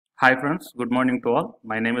Hi friends, good morning to all.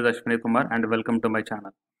 My name is Ashwini Kumar and welcome to my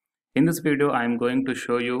channel. In this video, I am going to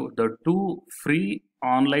show you the two free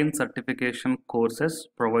online certification courses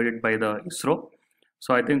provided by the ISRO.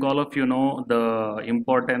 So I think all of you know the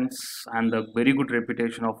importance and the very good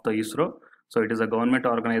reputation of the ISRO. So it is a government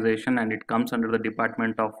organization and it comes under the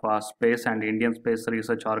Department of Space and Indian Space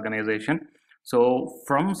Research Organization. So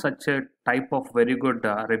from such a type of very good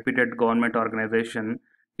reputed government organization,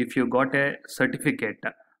 if you got a certificate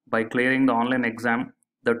by clearing the online exam,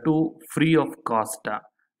 the two free of cost,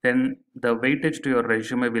 then the weightage to your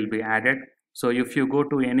resume will be added. So if you go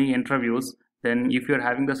to any interviews, then if you're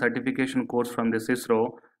having the certification course from this ISRO,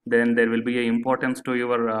 then there will be a importance to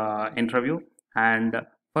your interview. And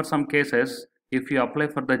for some cases, if you apply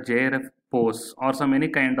for the JRF post or some any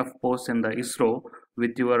kind of post in the ISRO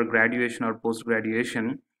with your graduation or post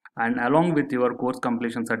graduation and along with your course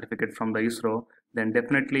completion certificate from the ISRO, then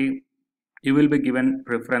definitely you will be given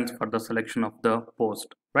preference for the selection of the post,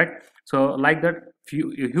 right? So like that, few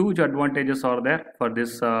huge advantages are there for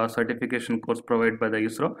this certification course provided by the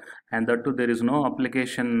ISRO, and that too there is no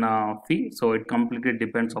application fee, so it completely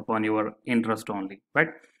depends upon your interest only, right?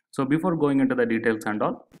 So before going into the details and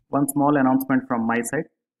all, one small announcement from my side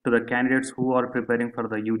to the candidates who are preparing for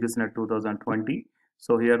the UGC NET 2020.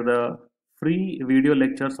 So here the free video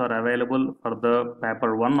lectures are available for the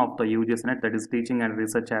paper 1 of the UGC NET, that is Teaching and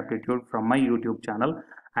Research Aptitude, from my YouTube channel.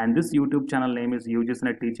 And this YouTube channel name is UGC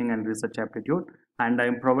NET Teaching and Research Aptitude, and I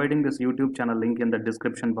am providing this YouTube channel link in the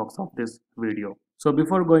description box of this video. So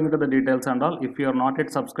before going into the details and all, if you are not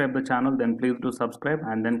yet subscribed the channel, then please do subscribe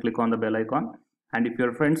and then click on the bell icon. And if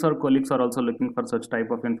your friends or colleagues are also looking for such type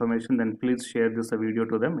of information, then please share this video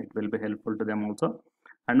to them. It will be helpful to them also.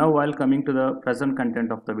 And now while coming to the present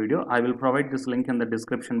content of the video, I will provide this link in the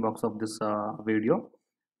description box of this video.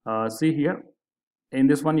 See here, in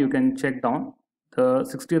this one you can check down the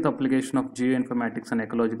 60th application of Geoinformatics and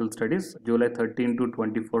Ecological Studies, July 13 to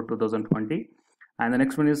 24, 2020. And the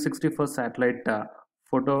next one is 61st Satellite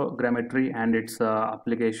Photogrammetry and its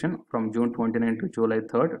application from June 29 to July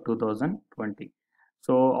 3rd, 2020.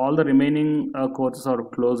 So all the remaining courses are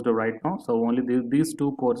closed right now. So only these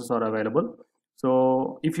two courses are available.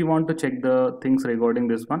 So if you want to check the things regarding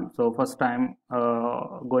this one, so first time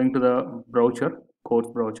going to the brochure, course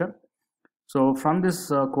brochure. So from this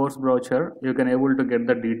course brochure, you can able to get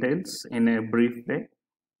the details in a brief way.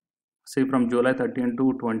 See, from July 13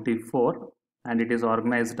 to 24, and it is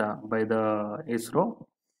organized by the ISRO.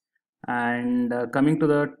 And coming to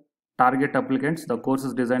the target applicants, the course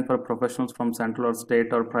is designed for professionals from central or state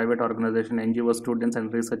or private organization, NGO students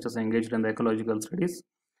and researchers engaged in the ecological studies.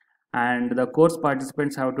 And the course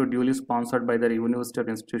participants have to duly sponsored by their university or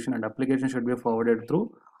institution, and application should be forwarded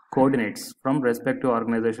through coordinates from respective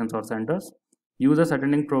organizations or centers. Users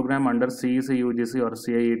attending program under CEC, UGC or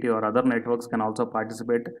CIET or other networks can also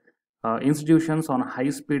participate. Institutions on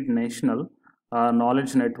high-speed national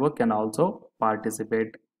knowledge network can also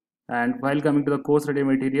participate. And while coming to the course ready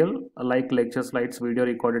material, like lecture slides, video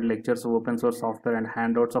recorded lectures, open source software and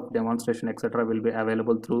handouts of demonstration, etc. will be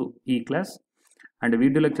available through eClass. And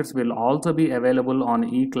video lectures will also be available on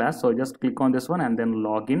eClass. So just click on this one and then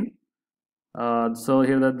log in. So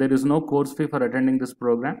here there is no course fee for attending this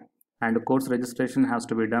program, and course registration has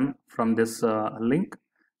to be done from this link.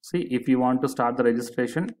 See, if you want to start the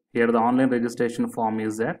registration, here the online registration form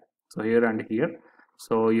is there. So here and here.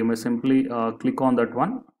 So you may simply click on that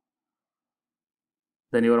one.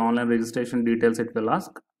 Then your online registration details it will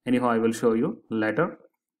ask. Anyhow, I will show you later.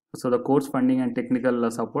 So the course funding and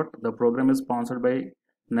technical support, the program is sponsored by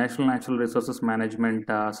National Natural Resources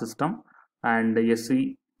Management System and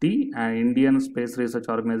SCT and Indian Space Research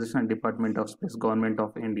Organization and Department of Space, Government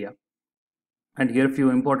of India. And here few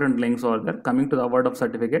important links are there. Coming to the award of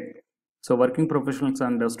certificate, so working professionals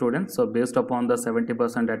and students, so based upon the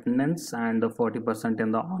 70% attendance and the 40%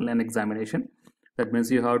 in the online examination. That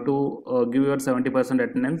means you have to give your 70%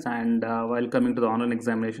 attendance, and while coming to the online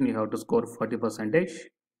examination you have to score 40%.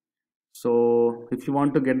 So if you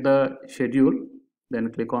want to get the schedule,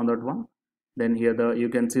 then click on that one. Then here you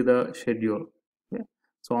can see the schedule. Okay.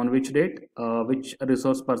 So on which date, which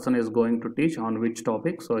resource person is going to teach on which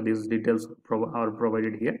topic. So these details are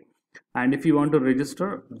provided here. And if you want to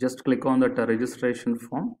register, just click on that registration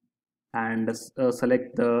form and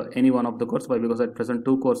select any one of the course, because at present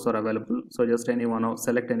two courses are available. So just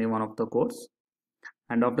select any one of the course.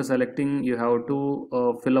 And after selecting, you have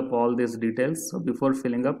to fill up all these details. So before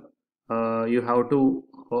filling up, you have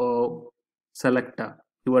to select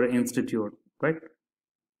your institute, right?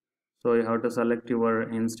 So you have to select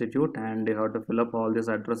your institute and you have to fill up all these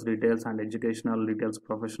address details and educational details,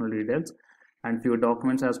 professional details. and few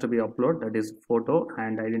documents has to be uploaded, that is photo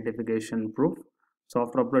and identification proof. So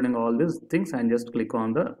after uploading all these things and just click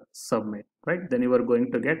on the submit, right? Then you are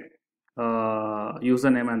going to get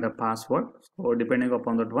username and the password. So depending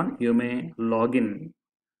upon that one, you may log in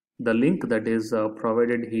the link that is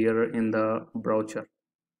provided here in the browser.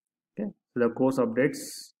 Okay, so the course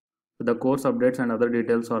updates and other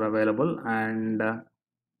details are available, and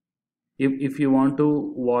if you want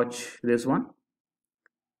to watch this one,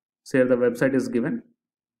 here the website is given.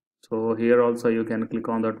 So here also you can click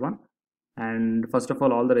on that one, and first of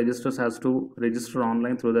all the registrars has to register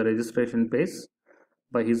online through the registration page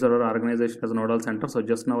by his or her organization as a nodal center. So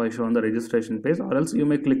just now I shown the registration page, or else you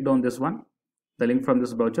may click on this one, the link from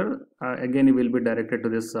this browser. Again you will be directed to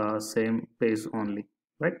this same page only,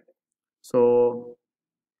 right? So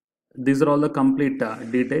these are all the complete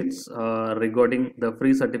details regarding the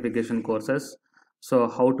free certification courses. So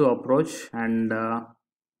how to approach, and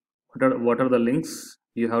what are the links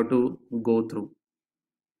you have to go through.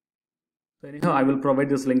 So anyhow, I will provide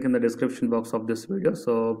this link in the description box of this video,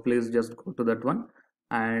 so please just go to that one,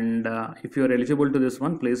 and if you are eligible to this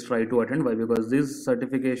one, please try to attend. Why? Because these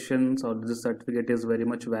certifications or this certificate is very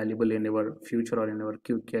much valuable in your future or in your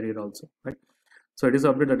career also, right? So it is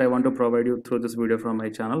an update that I want to provide you through this video from my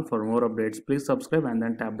channel. For more updates, please subscribe and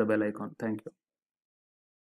then tap the bell icon. Thank you.